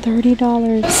only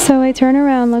 $30. So I turn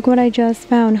around, look what I just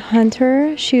found.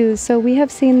 Hunter shoes. So we have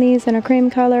seen these in a cream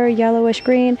color, yellowish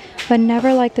green, but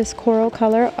never like this coral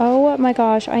color. Oh my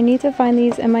gosh, I need to find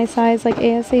these in my size like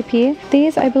ASAP.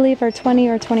 These I believe are $20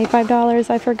 or $25.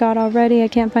 I forgot already. I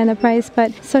can't find the price,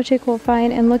 but such a cool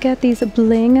find. And look at these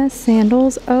bling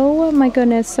sandals. Oh my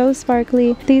goodness, so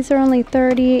sparkly. These are only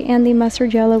 $30 and the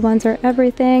mustard yellow ones are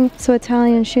everything. So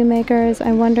Italian shoemakers,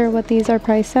 I wonder what these are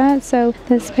priced at. So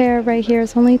this pair right here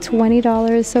is only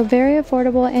 $20. So very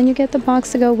affordable, and you get the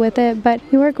box to go with it. But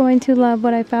you are going to love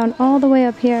what I found all the way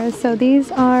up here. So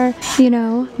these are, you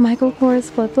know, Michael Kors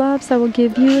flip-flops that will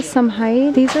give you some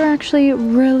height. These are actually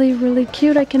really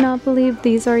cute. I cannot believe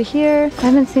these are here. I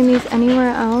haven't seen these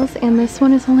anywhere else, and this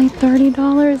one is only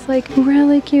 $30. Like,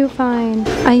 really cute find.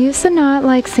 I used to not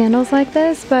like sandals like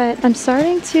this, but I'm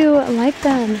starting to like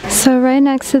them. So right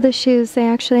next to the shoes, they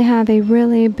actually have a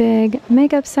really big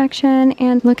makeup section,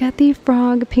 and look at the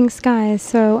frog pink skies.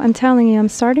 So I'm telling you, I'm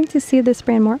starting to see this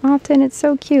brand more often. It's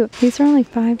so cute. These are only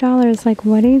 $5. Like,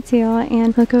 what a deal.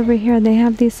 And look over here, they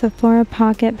have these Sephora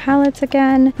pocket palettes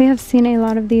again. We have seen a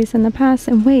lot of these in the past.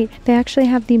 And wait, they actually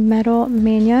have the Metal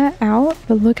Mania out,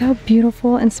 but look how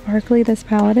beautiful and sparkly this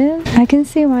palette is. I can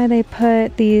see why they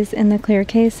put these in the clear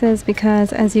cases,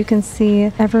 because as you can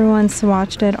see, everyone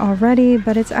swatched it already,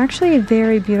 but it's actually a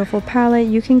very beautiful palette.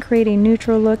 You can create a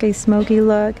neutral look, a smoky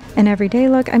look, an everyday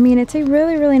look. I mean, it's a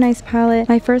really nice palette.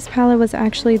 My first palette was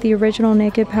actually the original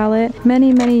Naked palette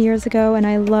many years ago, and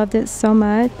I loved it so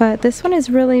much, but this one is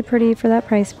really pretty for that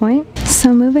price point.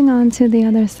 So moving on to the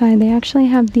other side, they actually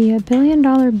have the $1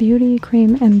 Billion Beauty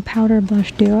Cream and Powder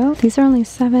Blush Duo. These are only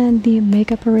 $7. The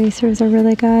makeup erasers are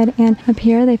really good, and up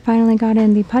here they finally got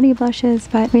in the putty blushes,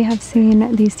 but we have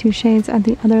seen these two shades at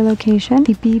the other location.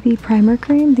 The BB Primer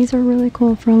Cream, these are really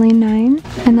cool for only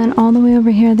 $9. And then all the way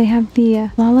over here they have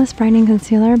the Flawless Brightening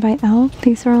Concealer by e.l.f.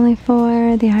 These are only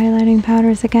 $4. The highlighting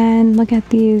powders again, look at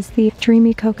these, the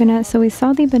Dreamy Coconut. So we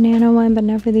saw the banana one, but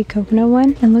never the coconut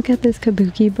one. And look at this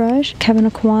Kabuki brush. Kevin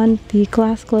Aucoin, the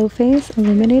Glass Glow Face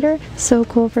Illuminator. So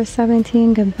cool for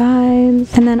 $17. Good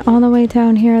vibes. And then all the way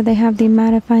down here they have the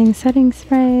mattifying setting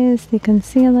sprays, the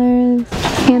concealers,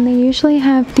 and they usually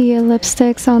have the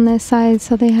lipsticks on this side.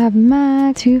 So they have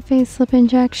MAC, Too Faced Lip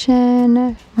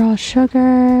Injection, Raw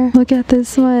Sugar. Look at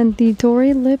this one, the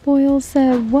Dory Lip Oil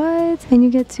Set. What? And you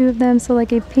get two of them, so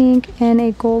like a pink and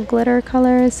a gold glitter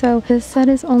color. So this set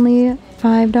is only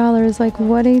 $5. Like,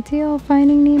 what a deal.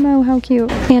 Finding Nemo, how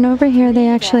cute. And over here they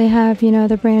actually have, you know,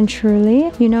 the brand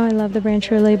Truly. You know I love the brand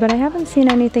Truly, but I haven't seen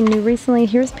anything new recently.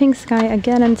 Here's Pink Sky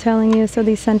again, I'm telling you. So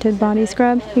the scented body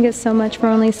scrub, you get so much for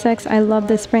only $6. I love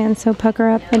this brand, so pucker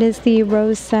up. It is the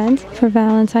rose scent for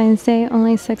Valentine's Day,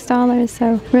 only $6.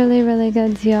 So really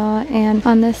good deal. And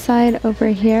on this side over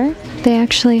here they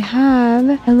actually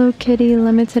have Hello Kitty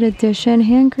limited edition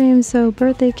hand cream. So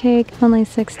birthday cake, only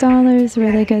 $6.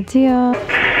 Really good deal.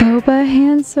 Boba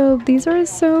hand soap. These are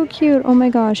so cute. Oh my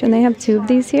gosh. And they have two of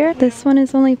these here. This one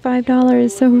is only $5.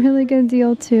 So really good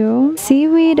deal too.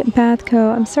 Seaweed Bath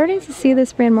Co. I'm starting to see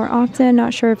this brand more often.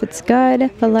 Not sure if it's good,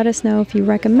 but let us know if you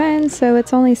recommend. So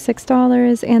it's only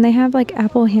 $6. And they have like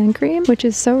apple hand cream, which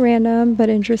is so random but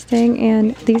interesting.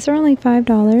 And these are only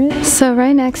 $5. So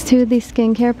right next to the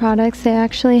skincare products, they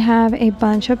actually have a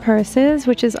bunch of purses,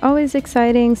 which is always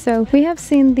exciting. So we have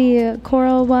seen the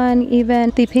coral one,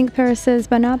 even the pink purses,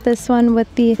 but not this one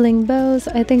with the bling bows.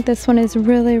 I think this one is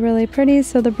really pretty.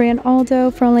 So the brand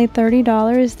Aldo for only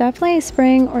 $30. Definitely a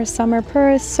spring or summer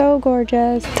purse. So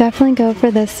gorgeous. Definitely go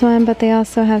for this one. But they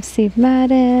also have Steve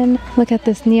Madden. Look at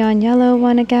this neon yellow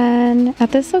one again.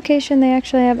 At this location they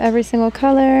actually have every single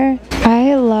color.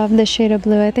 I love the shade of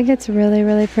blue. I think it's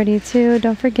really pretty too.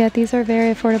 Don't forget these are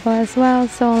very affordable as well.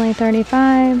 So only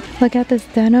 $35. Look at this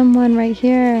denim one right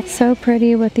here. So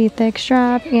pretty with the thick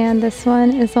strap. And this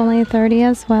one is only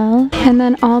 $30 as well. And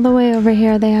then all the way over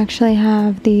here they actually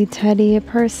have the teddy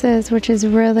purses, which is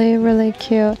really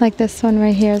cute. Like this one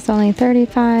right here is only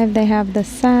 $35. They have the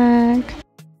sack.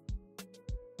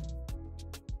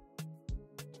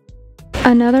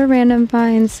 Another random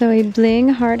find, so a bling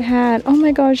hard hat. Oh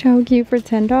my gosh, how cute for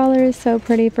 $10. So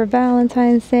pretty for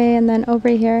Valentine's Day. And then over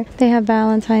here they have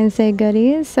Valentine's Day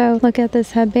goodies. So look at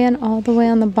this headband all the way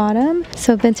on the bottom.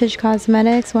 So Vintage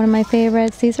Cosmetics, one of my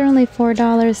favorites. These are only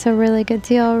 $4, so really good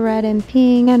deal. Red and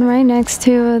pink. And right next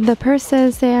to the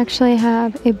purses they actually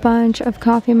have a bunch of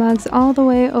coffee mugs all the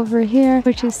way over here,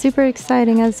 which is super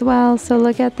exciting as well. So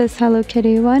look at this Hello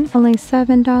Kitty one, only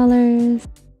 $7.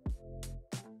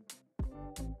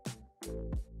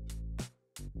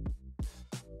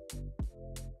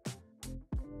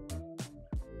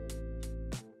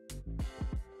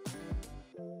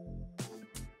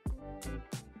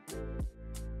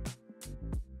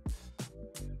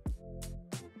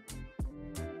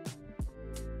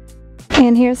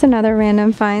 And here's another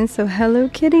random find. So Hello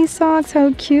Kitty socks,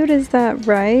 how cute is that,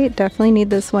 right? Definitely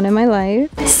need this one in my life.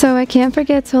 So I can't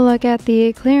forget to look at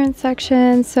the clearance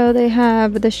section. So they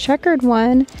have this checkered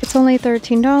one. It's only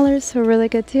 $13, so really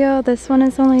good deal. This one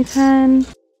is only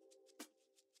 $10.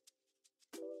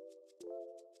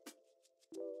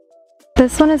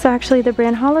 This one is actually the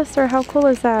brand Hollister. How cool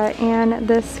is that? And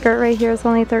this skirt right here is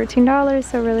only $13,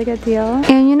 so really good deal.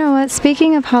 And you know what?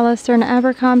 Speaking of Hollister and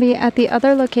Abercrombie, at the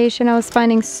other location I was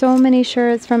finding so many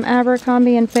shirts from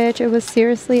Abercrombie and Fitch. It was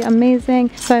seriously amazing.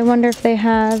 So I wonder if they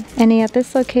have any at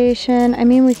this location. I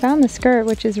mean, we found the skirt,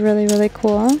 which is really, really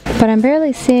cool. But I'm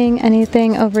barely seeing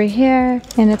anything over here,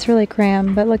 and it's really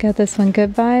crammed. But look at this one.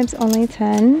 Good Vibes, only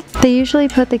 $10. They usually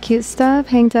put the cute stuff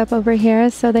hanged up over here.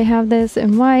 So they have this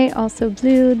in white, also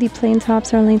blue. The plain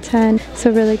tops are only $10,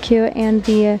 so really cute. And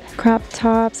the crop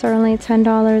tops are only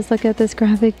 $10. Look at this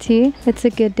graphic tee. It's a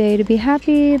good day to be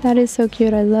happy. That is so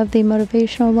cute. I love the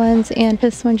motivational ones, and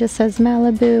this one just says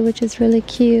Malibu, which is really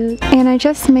cute. And I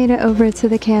just made it over to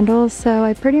the candles, so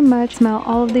I pretty much smell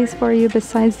all of these for you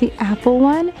besides the apple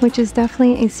one, which is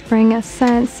definitely a spring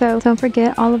scent. So don't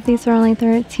forget, all of these are only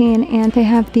 $13, and they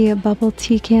have the bubble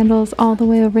tea candles all the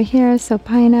way over here. So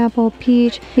pineapple,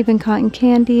 peach, even cotton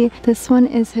candy. This one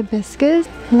is hibiscus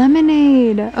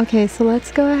lemonade. Okay, so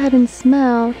let's go ahead and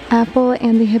smell apple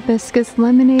and the hibiscus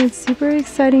lemonade. Super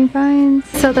exciting finds.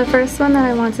 So the first one that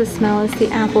I want to smell is the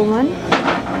apple one.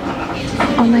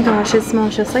 Oh my gosh, it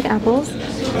smells just like apples.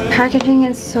 Packaging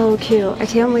is so cute. I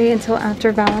can't wait until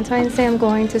after Valentine's Day. I'm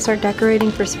going to start decorating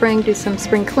for spring, do some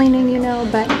spring cleaning, you know.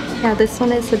 But yeah, this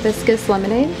one is hibiscus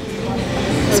lemonade.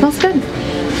 It smells good.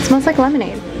 It smells like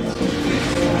lemonade.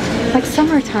 Like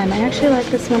summertime. I actually like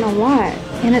this one a lot,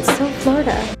 and it's so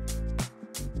Florida.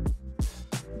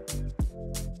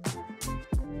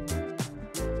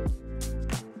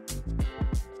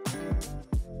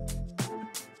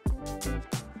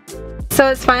 So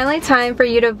it's finally time for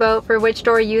you to vote for which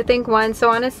store you think won.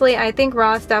 So honestly, I think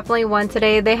Ross definitely won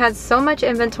today. They had so much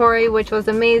inventory, which was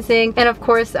amazing, and of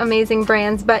course amazing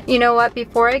brands. But you know what,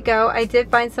 before I go, I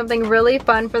did find something really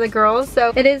fun for the girls.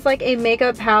 So it is like a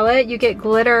makeup palette. You get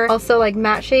glitter, also like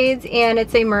matte shades, and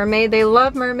it's a mermaid. They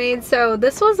love mermaids. So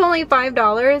this was only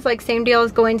 $5, like same deal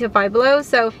as going to Five Below.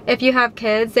 So if you have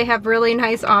kids, they have really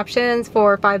nice options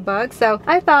for $5. So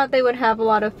I thought they would have a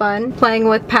lot of fun playing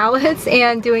with palettes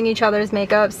and doing each other's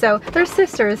makeup. So they're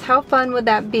sisters. How fun would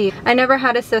that be? I never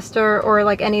had a sister or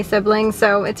like any siblings,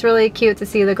 so it's really cute to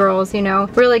see the girls, you know,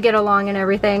 really get along and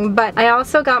everything. But I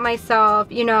also got myself,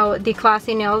 you know, the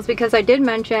classy nails, because I did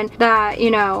mention that,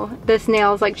 you know, this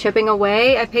nail's like chipping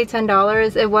away. I paid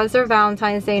 $10. It was their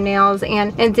Valentine's Day nails,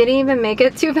 and it didn't even make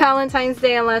it to Valentine's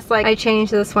Day unless like I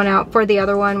changed this one out for the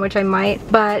other one, which I might.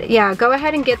 But yeah, go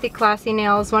ahead and get the classy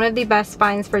nails. One of the best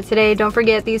finds for today. Don't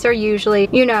forget, these are usually,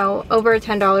 you know, over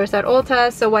 $10 at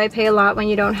Ulta, so why pay a lot when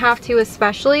you don't have to,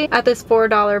 especially at this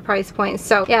 $4 price point.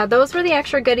 So yeah, those were the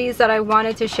extra goodies that I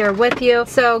wanted to share with you.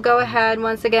 So go ahead,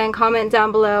 once again, comment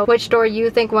down below which store you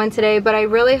think won today. But I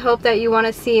really hope that you want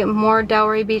to see more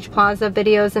Delray Beach Plaza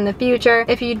videos in the future.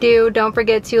 If you do, don't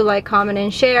forget to like, comment,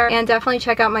 and share, and definitely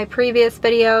check out my previous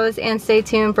videos and stay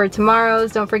tuned for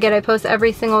tomorrow's. Don't forget, I post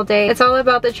every single day. It's all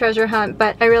about the treasure hunt.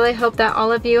 But I really hope that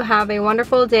all of you have a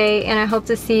wonderful day, and I hope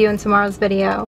to see you in tomorrow's video.